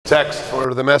Text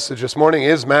for the message this morning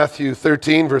is Matthew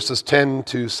 13, verses 10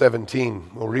 to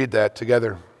 17. We'll read that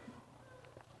together.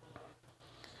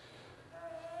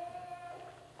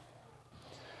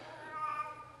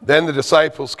 Then the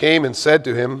disciples came and said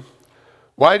to him,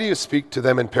 "Why do you speak to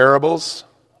them in parables?"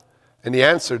 And he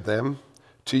answered them,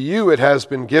 "To you it has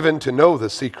been given to know the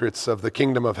secrets of the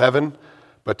kingdom of heaven,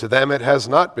 but to them it has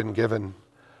not been given.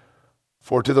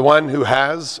 For to the one who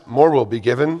has, more will be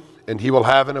given, and he will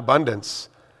have in abundance.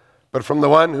 But from the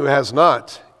one who has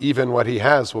not, even what he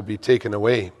has will be taken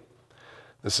away.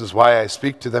 This is why I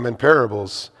speak to them in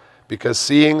parables, because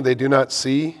seeing they do not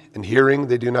see, and hearing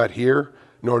they do not hear,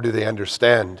 nor do they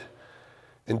understand.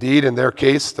 Indeed, in their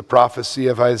case, the prophecy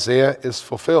of Isaiah is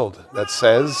fulfilled, that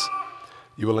says,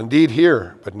 'You will indeed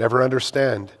hear, but never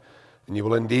understand, and you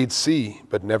will indeed see,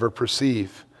 but never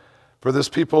perceive. For this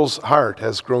people's heart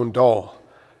has grown dull,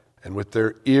 and with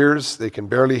their ears they can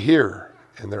barely hear,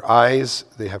 and their eyes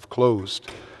they have closed,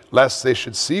 lest they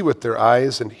should see with their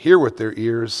eyes and hear with their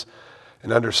ears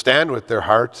and understand with their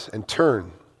heart and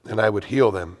turn, and I would heal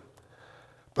them.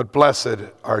 But blessed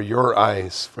are your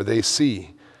eyes, for they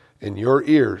see, and your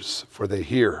ears, for they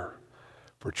hear.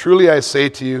 For truly I say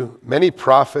to you, many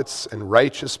prophets and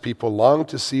righteous people longed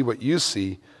to see what you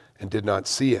see and did not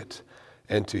see it,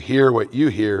 and to hear what you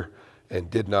hear and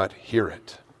did not hear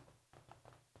it.'"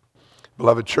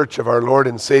 Beloved Church of our Lord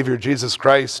and Savior Jesus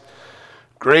Christ,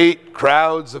 great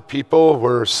crowds of people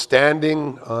were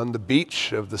standing on the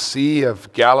beach of the Sea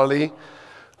of Galilee,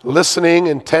 listening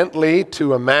intently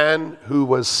to a man who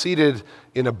was seated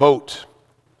in a boat,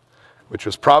 which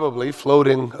was probably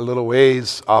floating a little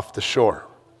ways off the shore.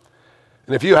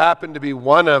 And if you happened to be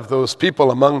one of those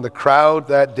people among the crowd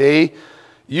that day,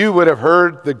 you would have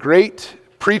heard the great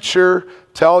preacher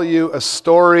tell you a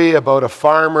story about a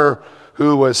farmer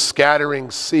who was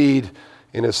scattering seed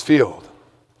in his field.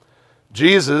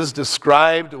 Jesus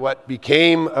described what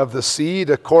became of the seed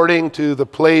according to the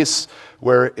place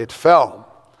where it fell.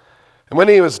 And when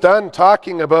he was done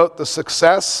talking about the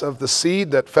success of the seed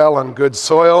that fell on good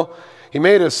soil, he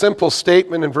made a simple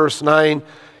statement in verse 9,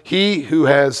 "He who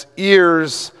has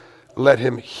ears, let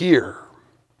him hear."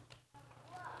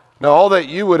 Now, all that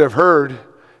you would have heard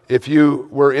if you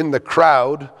were in the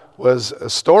crowd was a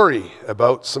story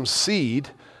about some seed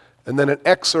and then an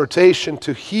exhortation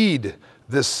to heed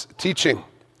this teaching.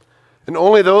 And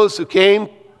only those who came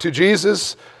to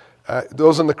Jesus,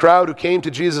 those in the crowd who came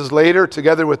to Jesus later,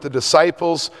 together with the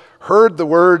disciples, heard the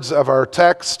words of our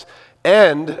text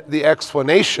and the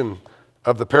explanation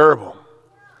of the parable.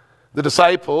 The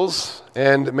disciples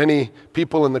and many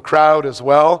people in the crowd as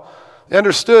well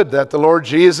understood that the Lord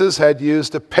Jesus had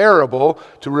used a parable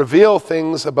to reveal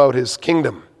things about his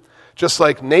kingdom, just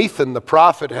like Nathan the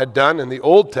prophet had done in the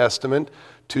Old Testament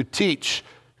to teach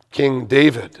King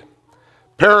David.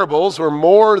 Parables were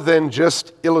more than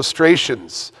just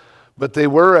illustrations, but they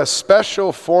were a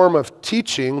special form of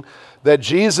teaching that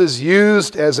Jesus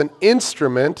used as an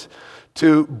instrument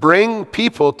to bring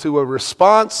people to a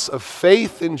response of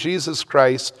faith in Jesus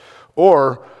Christ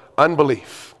or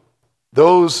unbelief.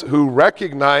 Those who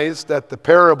recognized that the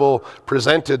parable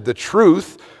presented the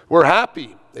truth were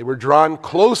happy. They were drawn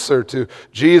closer to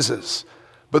Jesus.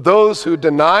 But those who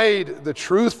denied the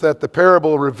truth that the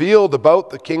parable revealed about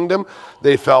the kingdom,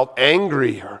 they felt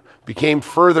angry or became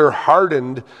further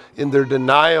hardened in their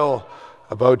denial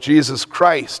about Jesus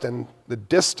Christ, and the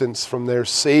distance from their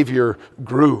Savior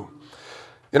grew.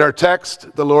 In our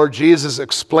text, the Lord Jesus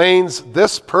explains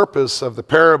this purpose of the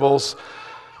parables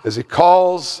as he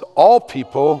calls all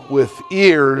people with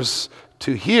ears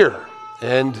to hear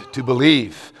and to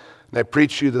believe. And I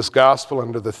preach you this gospel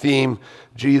under the theme,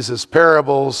 Jesus'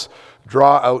 parables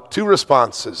draw out two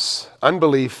responses,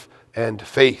 unbelief and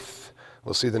faith.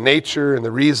 We'll see the nature and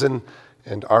the reason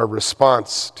and our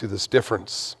response to this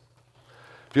difference.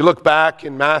 If you look back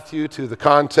in Matthew to the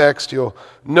context, you'll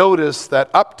notice that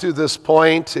up to this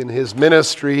point in his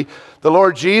ministry, the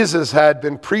Lord Jesus had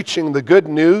been preaching the good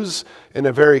news in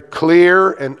a very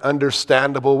clear and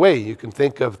understandable way. You can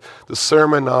think of the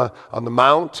Sermon on the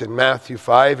Mount in Matthew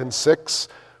 5 and 6,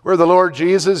 where the Lord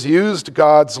Jesus used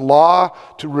God's law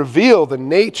to reveal the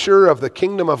nature of the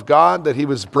kingdom of God that he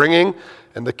was bringing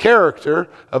and the character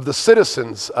of the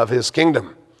citizens of his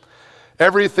kingdom.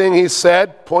 Everything he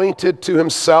said pointed to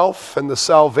himself and the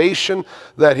salvation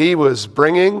that he was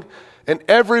bringing, and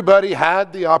everybody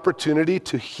had the opportunity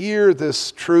to hear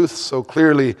this truth so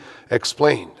clearly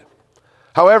explained.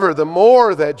 However, the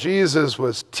more that Jesus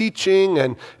was teaching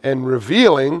and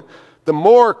revealing, the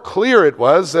more clear it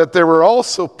was that there were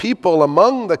also people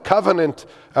among the covenant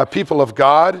people of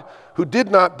God who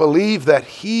did not believe that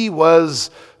he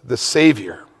was the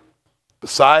Savior.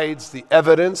 Besides the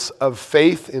evidence of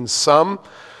faith in some,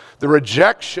 the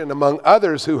rejection among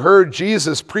others who heard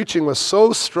Jesus preaching was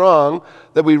so strong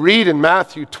that we read in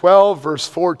Matthew 12, verse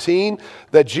 14,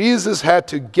 that Jesus had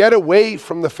to get away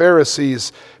from the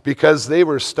Pharisees because they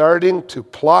were starting to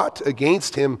plot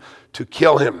against him to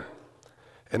kill him.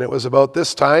 And it was about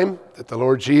this time that the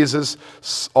Lord Jesus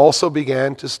also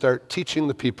began to start teaching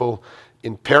the people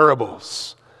in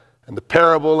parables. And the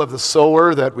parable of the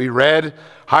sower that we read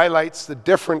highlights the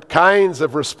different kinds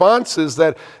of responses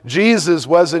that Jesus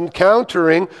was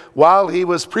encountering while he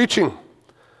was preaching.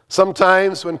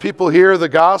 Sometimes when people hear the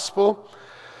gospel,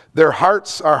 their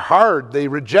hearts are hard. They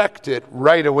reject it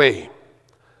right away.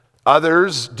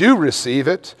 Others do receive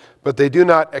it, but they do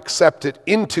not accept it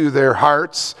into their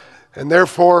hearts. And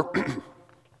therefore,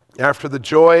 after the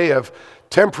joy of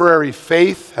temporary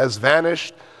faith has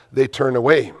vanished, they turn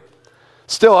away.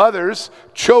 Still others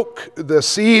choke the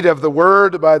seed of the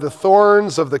word by the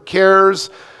thorns of the cares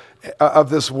of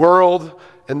this world,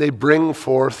 and they bring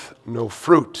forth no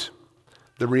fruit.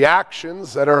 The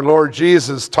reactions that our Lord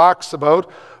Jesus talks about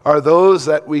are those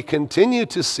that we continue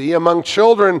to see among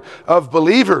children of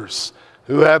believers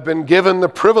who have been given the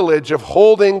privilege of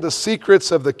holding the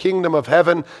secrets of the kingdom of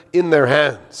heaven in their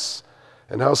hands.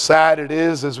 And how sad it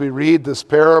is as we read this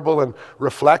parable and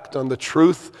reflect on the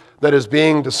truth that is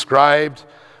being described,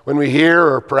 when we hear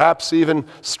or perhaps even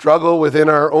struggle within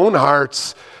our own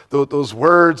hearts those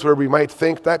words where we might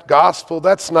think that gospel,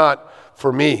 that's not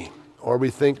for me. Or we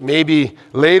think maybe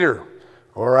later,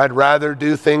 or I'd rather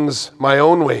do things my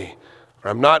own way.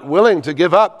 Or I'm not willing to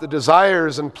give up the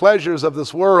desires and pleasures of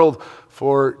this world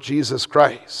for Jesus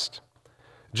Christ.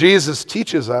 Jesus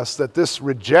teaches us that this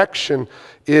rejection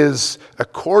is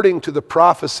according to the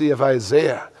prophecy of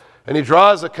Isaiah. And he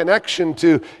draws a connection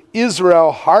to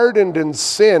Israel hardened in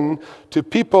sin to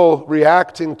people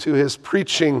reacting to his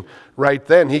preaching right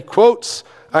then. He quotes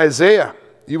Isaiah,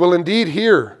 "You will indeed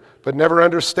hear, but never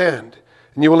understand.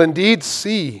 And you will indeed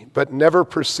see, but never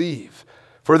perceive.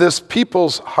 For this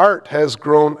people's heart has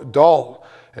grown dull,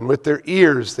 and with their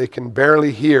ears they can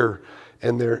barely hear,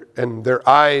 and their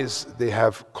eyes they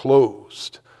have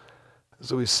closed."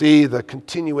 So we see the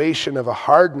continuation of a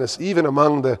hardness even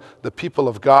among the people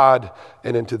of God.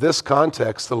 And into this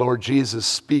context, the Lord Jesus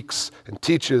speaks and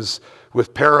teaches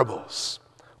with parables.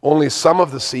 Only some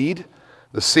of the seed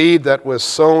that was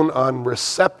sown on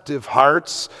receptive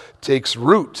hearts, takes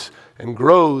root and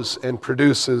grows and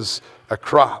produces a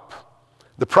crop.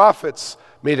 The prophets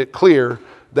made it clear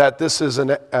that this is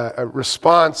a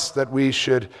response that we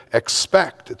should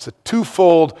expect. It's a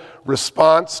twofold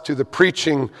response to the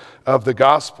preaching of the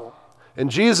gospel. And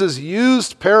Jesus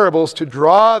used parables to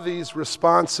draw these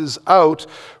responses out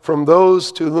from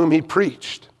those to whom he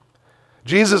preached.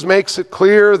 Jesus makes it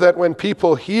clear that when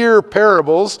people hear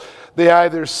parables, they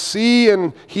either see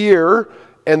and hear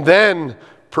and then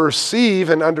perceive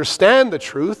and understand the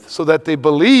truth so that they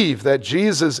believe that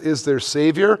Jesus is their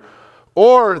Savior,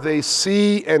 or they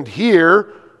see and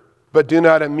hear but do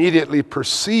not immediately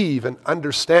perceive and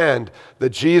understand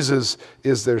that Jesus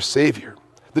is their Savior.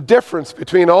 The difference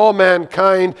between all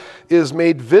mankind is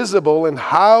made visible in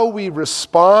how we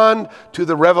respond to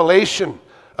the revelation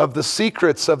of the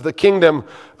secrets of the kingdom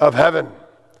of heaven.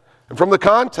 And from the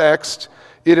context,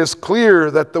 it is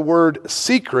clear that the word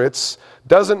secrets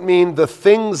doesn't mean the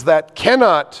things that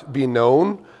cannot be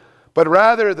known, but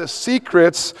rather the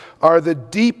secrets are the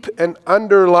deep and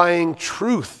underlying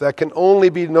truth that can only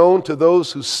be known to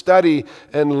those who study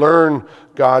and learn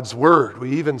God's word.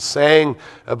 We even sang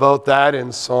about that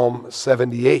in Psalm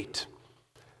 78.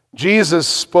 Jesus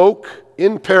spoke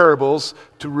in parables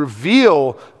to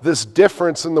reveal this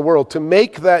difference in the world, to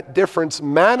make that difference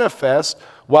manifest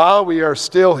while we are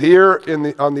still here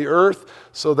on the earth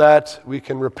so that we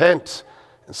can repent.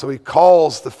 And so he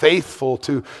calls the faithful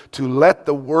to let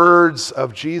the words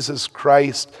of Jesus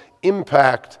Christ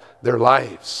impact their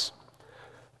lives.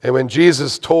 And when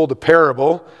Jesus told a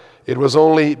parable, it was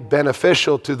only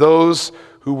beneficial to those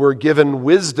who were given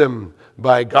wisdom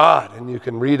by God. And you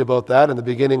can read about that in the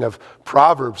beginning of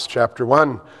Proverbs chapter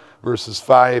 1, verses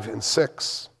 5 and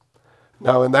 6.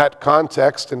 Now, in that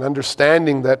context, and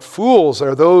understanding that fools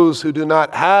are those who do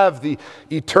not have the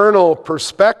eternal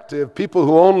perspective, people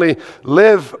who only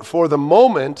live for the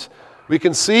moment, we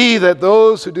can see that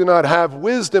those who do not have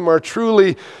wisdom are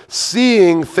truly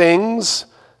seeing things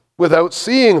without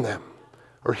seeing them,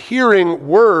 or hearing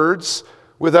words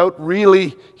without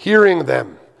really hearing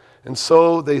them. And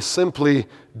so they simply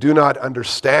do not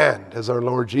understand, as our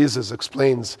Lord Jesus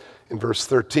explains in verse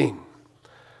 13.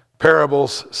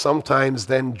 Parables sometimes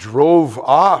then drove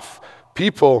off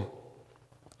people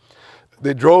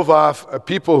They drove off a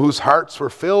people whose hearts were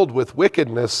filled with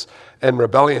wickedness and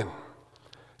rebellion.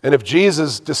 And if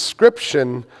Jesus'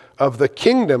 description of the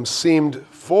kingdom seemed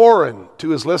foreign to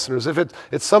his listeners, if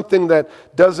it's something that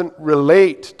doesn't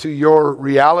relate to your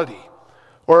reality,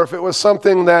 or if it was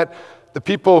something that the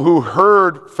people who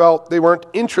heard felt they weren't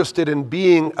interested in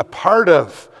being a part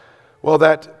of, well,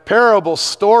 that parable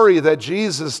story that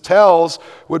Jesus tells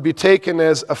would be taken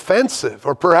as offensive,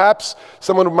 or perhaps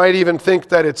someone might even think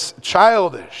that it's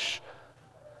childish.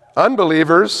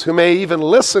 Unbelievers who may even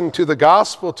listen to the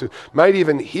gospel, might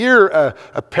even hear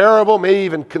a parable, may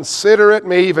even consider it,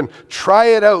 may even try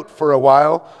it out for a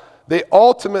while, they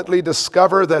ultimately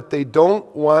discover that they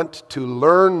don't want to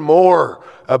learn more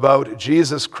about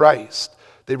Jesus Christ.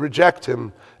 They reject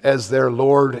him as their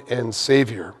Lord and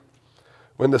Savior.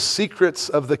 When the secrets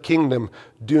of the kingdom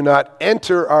do not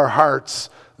enter our hearts,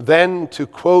 then, to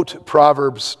quote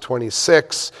Proverbs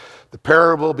 26, the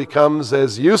parable becomes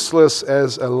as useless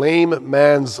as a lame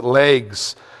man's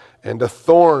legs and a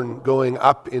thorn going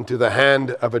up into the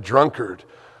hand of a drunkard,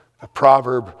 a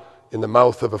proverb in the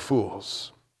mouth of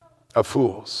fools. At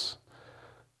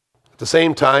the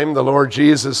same time, the Lord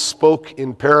Jesus spoke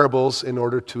in parables in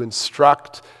order to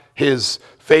instruct his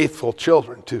faithful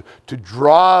children, to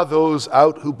draw those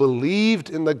out who believed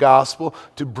in the gospel,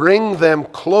 to bring them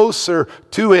closer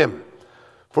to him.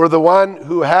 For the one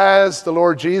who has, the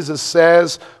Lord Jesus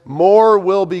says, more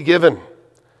will be given.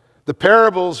 The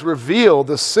parables reveal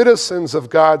the citizens of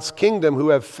God's kingdom who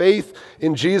have faith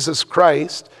in Jesus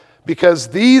Christ, because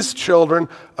these children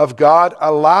of God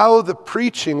allow the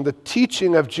preaching, the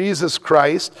teaching of Jesus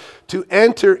Christ to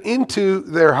enter into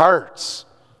their hearts.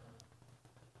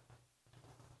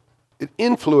 It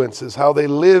influences how they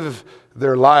live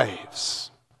their lives.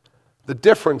 The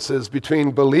differences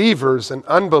between believers and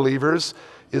unbelievers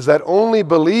is that only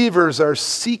believers are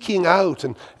seeking out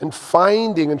and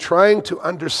finding and trying to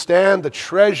understand the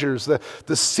treasures,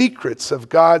 the secrets of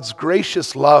God's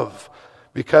gracious love,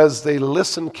 because they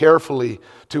listen carefully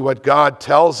to what God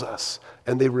tells us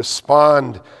and they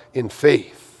respond in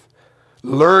faith.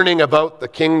 Learning about the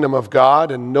kingdom of God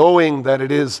and knowing that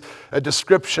it is a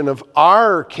description of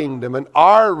our kingdom and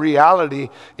our reality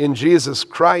in Jesus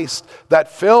Christ,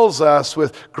 that fills us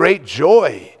with great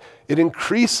joy. It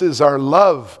increases our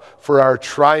love for our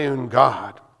triune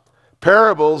God.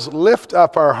 Parables lift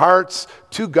up our hearts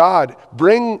to God.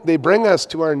 They bring us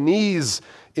to our knees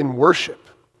in worship.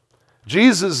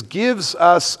 Jesus gives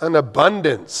us an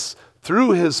abundance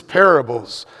through his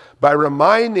parables by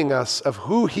reminding us of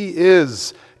who he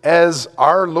is as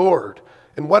our Lord,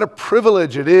 and what a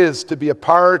privilege it is to be a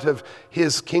part of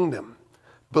his kingdom.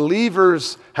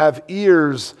 Believers have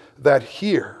ears that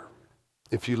hear.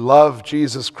 If you love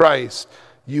Jesus Christ,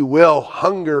 you will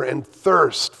hunger and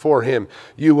thirst for him.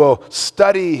 You will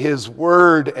study his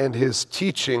word and his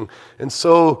teaching, and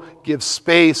so give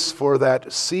space for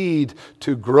that seed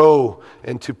to grow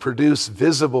and to produce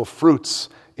visible fruits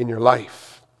in your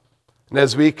life. And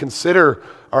as we consider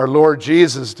our Lord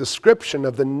Jesus' description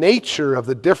of the nature of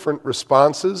the different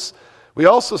responses, we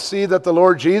also see that the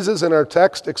Lord Jesus in our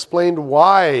text explained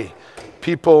why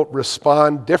people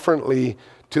respond differently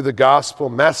to the gospel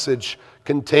message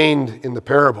contained in the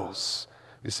parables.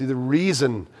 You see the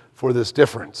reason for this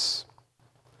difference.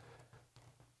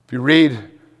 If you read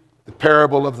the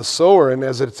parable of the sower, and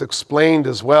as it's explained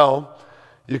as well,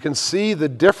 you can see the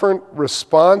different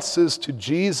responses to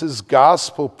Jesus'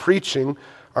 gospel preaching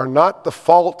are not the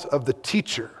fault of the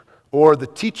teacher or the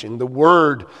teaching, the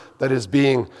word that is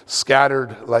being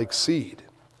scattered like seed.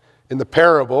 In the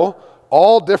parable,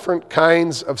 all different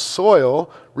kinds of soil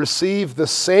receive the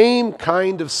same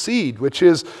kind of seed, which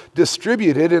is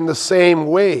distributed in the same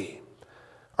way.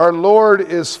 Our Lord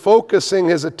is focusing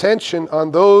his attention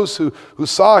on those who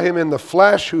saw him in the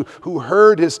flesh, who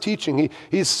heard his teaching.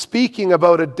 He's speaking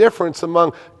about a difference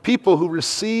among people who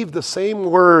receive the same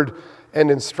word and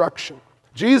instruction.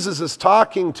 Jesus is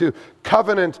talking to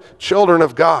covenant children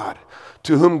of God,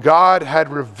 to whom God had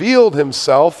revealed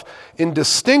himself in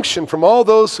distinction from all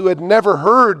those who had never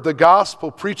heard the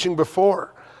gospel preaching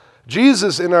before.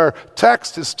 Jesus in our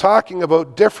text is talking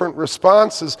about different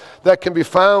responses that can be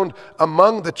found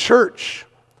among the church.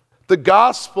 The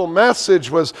gospel message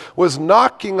was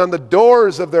knocking on the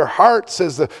doors of their hearts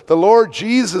as the Lord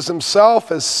Jesus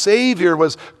himself as Savior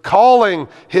was calling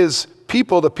his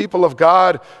people, the people of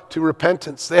God, to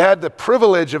repentance. They had the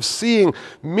privilege of seeing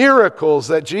miracles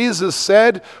that Jesus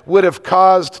said would have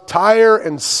caused Tyre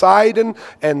and Sidon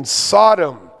and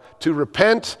Sodom to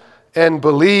repent and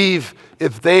believe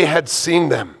if they had seen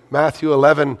them. Matthew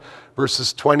 11,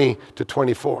 verses 20 to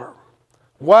 24.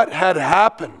 What had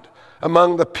happened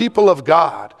among the people of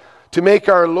God to make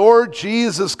our Lord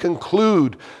Jesus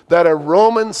conclude that a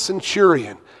Roman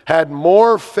centurion had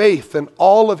more faith than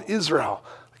all of Israel,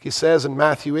 like he says in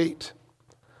Matthew 8.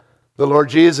 The Lord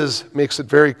Jesus makes it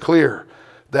very clear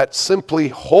that simply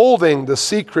holding the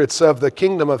secrets of the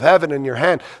kingdom of heaven in your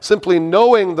hand, simply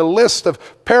knowing the list of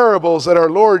parables that our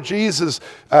Lord Jesus,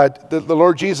 the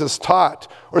Lord Jesus taught,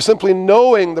 or simply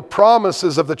knowing the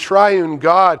promises of the triune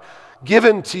God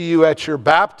given to you at your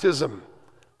baptism,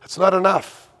 that's not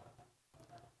enough.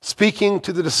 Speaking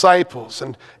to the disciples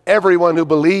and everyone who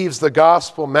believes the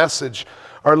gospel message,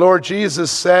 our Lord Jesus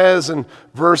says in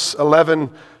verse 11,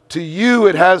 "To you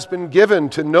it has been given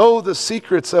to know the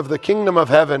secrets of the kingdom of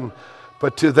heaven,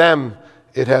 but to them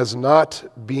it has not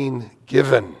been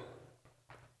given."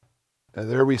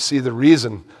 And there we see the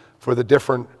reason for the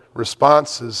different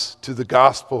responses to the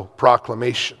gospel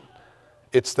proclamation.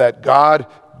 It's that God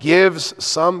gives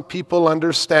some people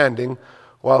understanding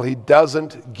while he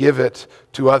doesn't give it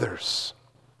to others.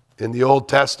 In the Old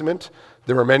Testament,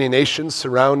 there were many nations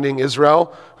surrounding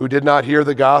Israel who did not hear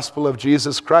the gospel of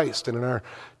Jesus Christ. And in our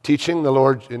teaching, the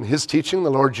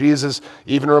Lord Jesus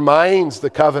even reminds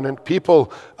the covenant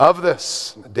people of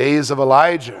this in the days of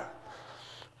Elijah.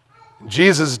 In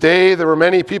Jesus' day, there were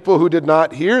many people who did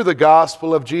not hear the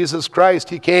gospel of Jesus Christ.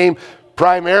 He came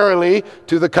primarily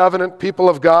to the covenant people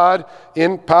of God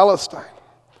in Palestine.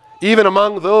 Even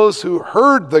among those who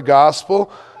heard the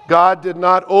gospel, God did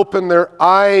not open their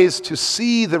eyes to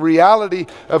see the reality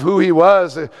of who he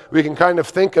was. We can kind of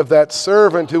think of that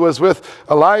servant who was with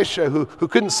Elisha, who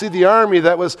couldn't see the army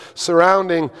that was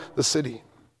surrounding the city.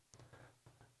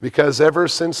 Because ever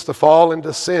since the fall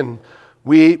into sin,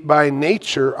 we by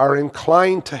nature are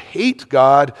inclined to hate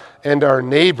God and our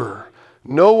neighbor.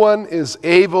 No one is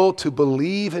able to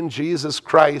believe in Jesus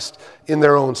Christ in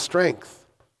their own strength.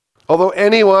 Although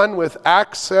anyone with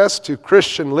access to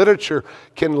Christian literature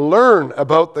can learn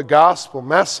about the gospel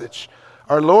message,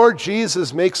 our Lord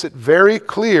Jesus makes it very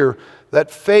clear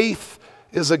that faith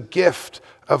is a gift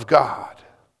of God.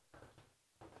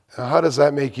 Now, how does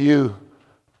that make you,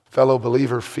 fellow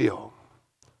believer, feel?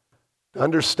 To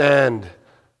understand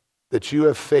that you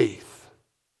have faith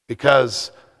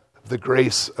because of the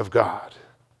grace of God.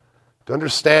 To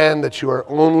understand that you are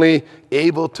only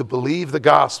able to believe the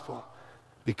gospel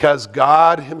because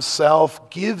God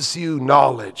himself gives you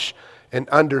knowledge and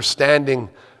understanding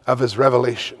of his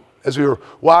revelation. As we were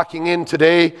walking in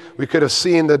today, we could have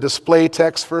seen the display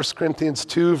text, 1 Corinthians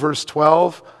 2, verse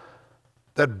 12,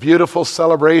 that beautiful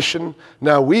celebration.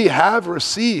 Now we have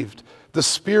received the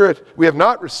Spirit, we have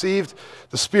not received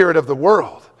the spirit of the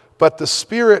world, but the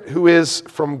Spirit who is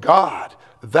from God,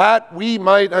 that we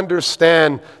might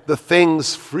understand the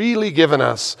things freely given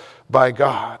us by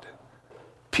God.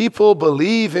 People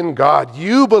believe in God.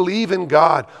 You believe in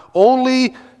God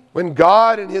only when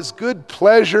God in his good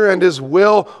pleasure and his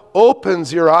will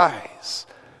opens your eyes.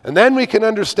 And then we can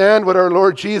understand what our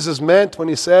Lord Jesus meant when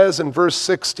he says in verse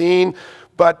 16,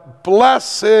 "But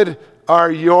blessed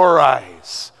are your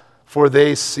eyes, for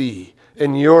they see,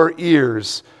 and your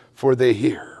ears, for they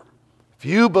hear." If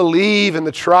you believe in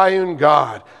the triune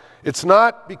God, it's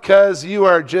not because you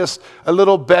are just a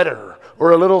little better,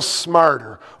 or a little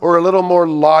smarter, or a little more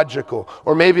logical,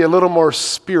 or maybe a little more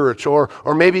spiritual,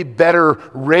 or maybe better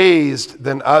raised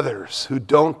than others who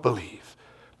don't believe.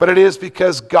 But it is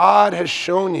because God has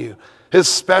shown you his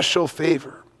special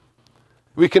favor.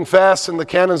 We confess in the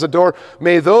canons of Dort,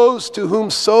 "May those to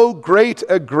whom so great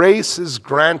a grace is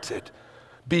granted,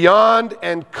 beyond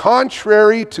and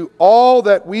contrary to all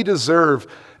that we deserve,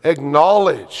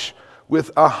 acknowledge with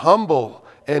a humble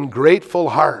and grateful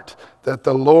heart that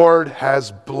the Lord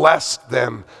has blessed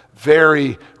them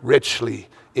very richly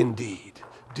indeed."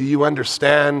 Do you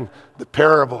understand the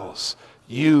parables?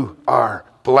 You are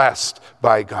blessed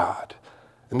by God.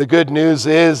 And the good news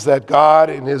is that God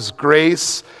in his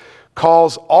grace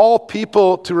calls all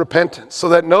people to repentance, so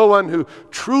that no one who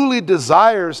truly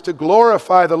desires to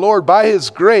glorify the Lord by his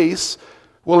grace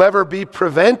will ever be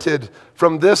prevented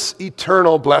from this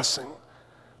eternal blessing.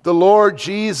 The Lord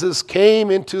Jesus came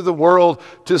into the world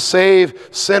to save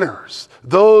sinners,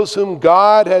 those whom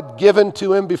God had given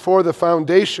to him before the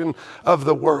foundation of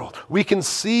the world. We can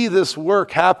see this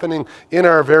work happening in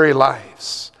our very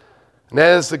lives. And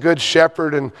as the Good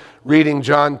Shepherd, in reading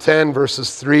John 10,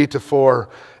 verses 3 to 4,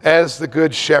 as the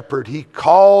Good Shepherd, he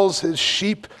calls his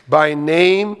sheep by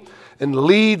name and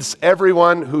leads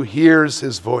everyone who hears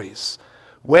his voice.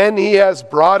 When he has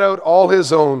brought out all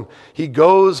his own, he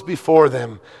goes before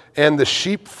them, and the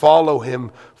sheep follow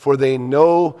him, for they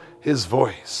know his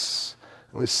voice.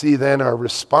 And we see then our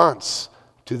response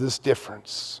to this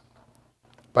difference.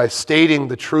 By stating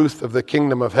the truth of the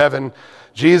kingdom of heaven,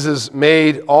 Jesus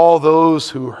made all those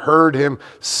who heard him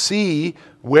see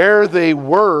where they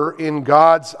were in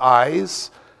God's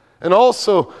eyes, and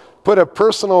also put a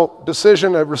personal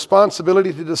decision, a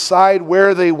responsibility to decide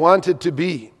where they wanted to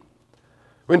be.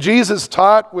 When Jesus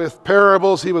taught with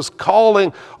parables, he was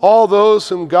calling all those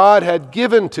whom God had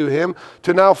given to him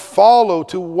to now follow,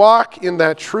 to walk in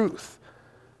that truth.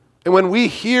 And when we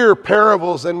hear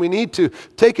parables, and we need to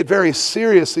take it very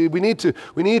seriously, we need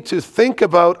to think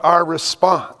about our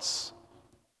response.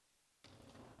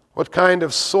 What kind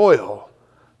of soil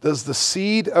does the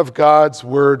seed of God's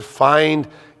word find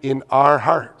in our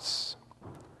hearts?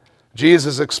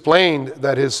 Jesus explained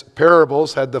that his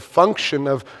parables had the function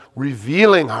of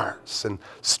revealing hearts and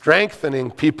strengthening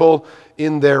people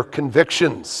in their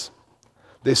convictions.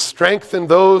 They strengthen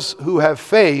those who have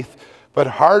faith, but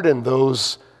harden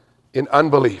those in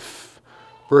unbelief.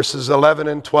 Verses 11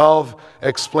 and 12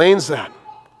 explains that.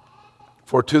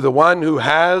 For to the one who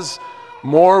has,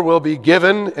 more will be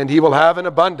given, and he will have an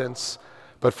abundance.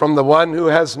 But from the one who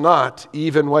has not,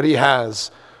 even what he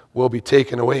has will be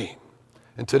taken away.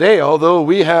 And today, although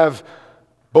we have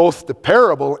both the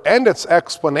parable and its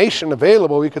explanation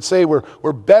available, we could say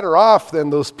we're better off than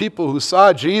those people who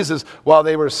saw Jesus while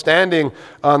they were standing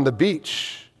on the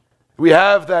beach. We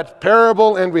have that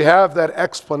parable and we have that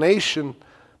explanation,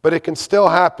 but it can still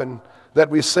happen that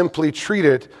we simply treat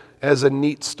it as a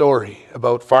neat story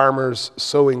about farmers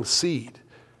sowing seed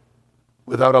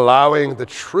without allowing the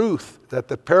truth that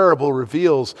the parable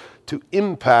reveals to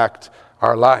impact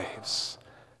our lives.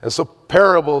 And so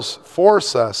parables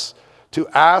force us to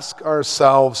ask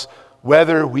ourselves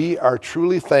whether we are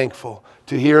truly thankful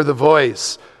to hear the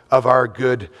voice of our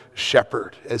good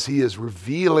shepherd as he is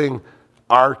revealing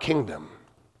our kingdom.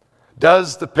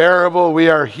 Does the parable we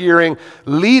are hearing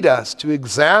lead us to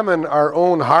examine our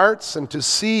own hearts and to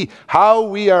see how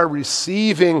we are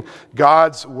receiving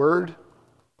God's word?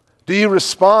 Do you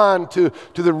respond to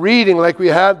the reading like we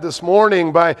had this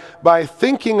morning by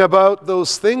thinking about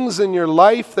those things in your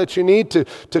life that you need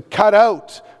to cut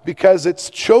out because it's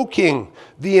choking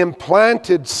the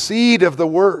implanted seed of the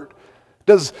word?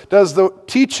 Does the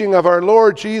teaching of our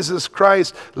Lord Jesus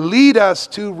Christ lead us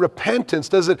to repentance?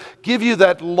 Does it give you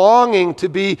that longing to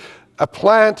be a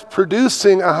plant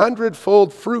producing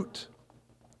 100-fold fruit?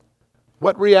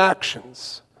 What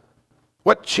reactions?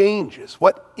 What changes?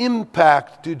 What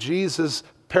impact do Jesus'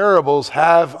 parables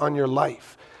have on your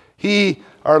life? He,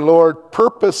 our Lord,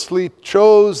 purposely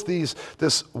chose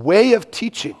this way of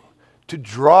teaching to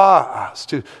draw us,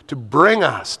 to bring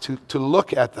us to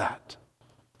look at that.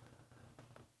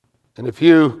 And if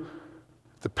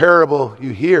the parable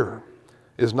you hear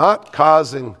is not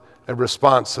causing a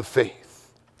response of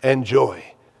faith and joy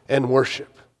and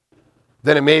worship,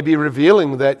 then it may be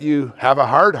revealing that you have a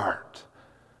hard heart,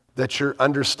 that your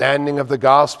understanding of the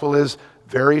gospel is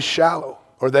very shallow,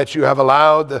 or that you have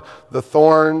allowed the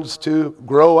thorns to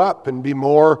grow up and be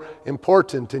more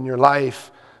important in your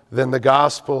life than the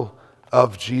gospel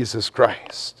of Jesus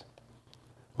Christ.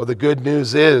 Well, the good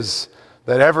news is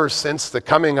that ever since the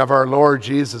coming of our Lord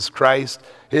Jesus Christ,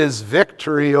 his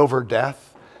victory over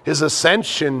death, his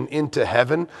ascension into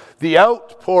heaven, the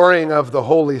outpouring of the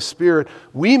Holy Spirit,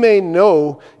 we may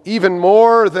know even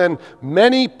more than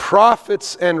many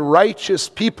prophets and righteous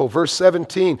people. Verse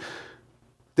 17,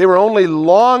 they were only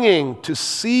longing to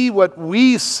see what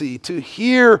we see, to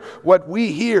hear what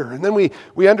we hear. And then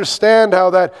we understand how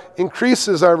that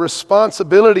increases our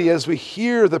responsibility as we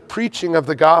hear the preaching of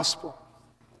the gospel.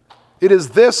 It is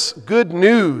this good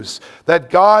news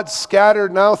that God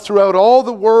scattered now throughout all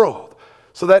the world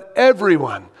so that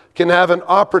everyone can have an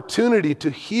opportunity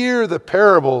to hear the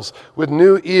parables with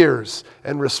new ears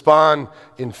and respond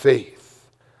in faith.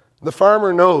 The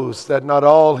farmer knows that not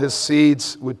all his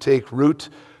seeds would take root,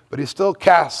 but he still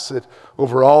casts it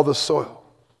over all the soil.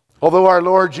 Although our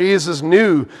Lord Jesus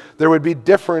knew there would be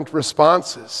different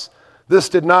responses, this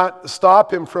did not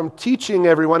stop him from teaching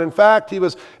everyone. In fact, he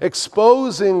was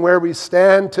exposing where we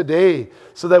stand today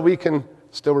so that we can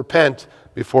still repent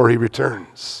before he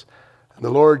returns. And the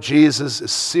Lord Jesus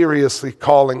is seriously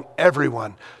calling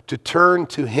everyone to turn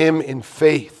to him in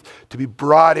faith, to be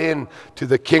brought in to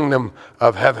the kingdom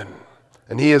of heaven.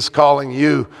 And he is calling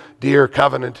you, dear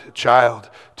covenant child,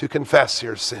 to confess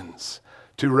your sins,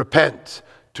 to repent,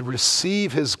 to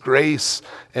receive his grace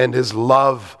and his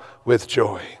love with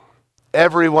joy.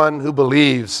 Everyone who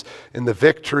believes in the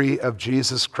victory of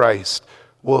Jesus Christ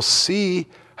will see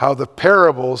how the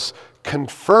parables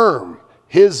confirm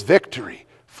his victory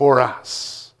for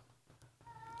us.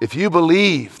 If you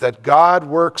believe that God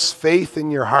works faith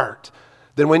in your heart,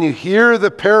 then when you hear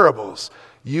the parables,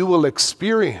 you will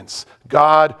experience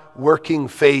God working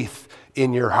faith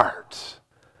in your heart.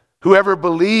 Whoever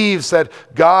believes that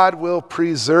God will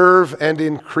preserve and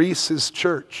increase his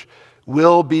church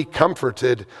will be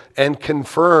comforted and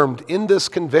confirmed in this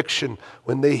conviction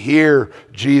when they hear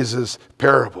Jesus'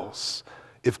 parables.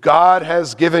 If God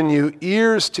has given you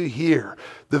ears to hear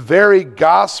the very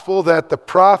gospel that the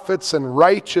prophets and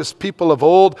righteous people of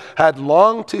old had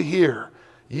longed to hear,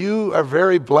 you are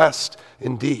very blessed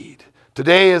indeed.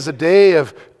 Today is a day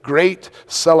of great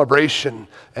celebration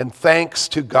and thanks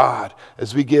to God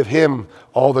as we give him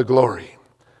all the glory.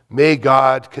 May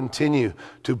God continue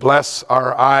to bless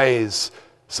our eyes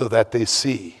so that they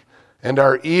see, and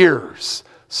our ears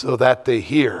so that they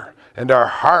hear, and our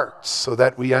hearts so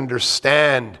that we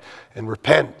understand and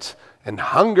repent and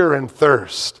hunger and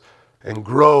thirst and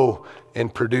grow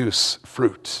and produce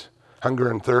fruit. Hunger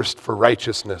and thirst for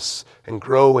righteousness and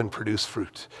grow and produce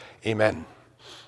fruit. Amen.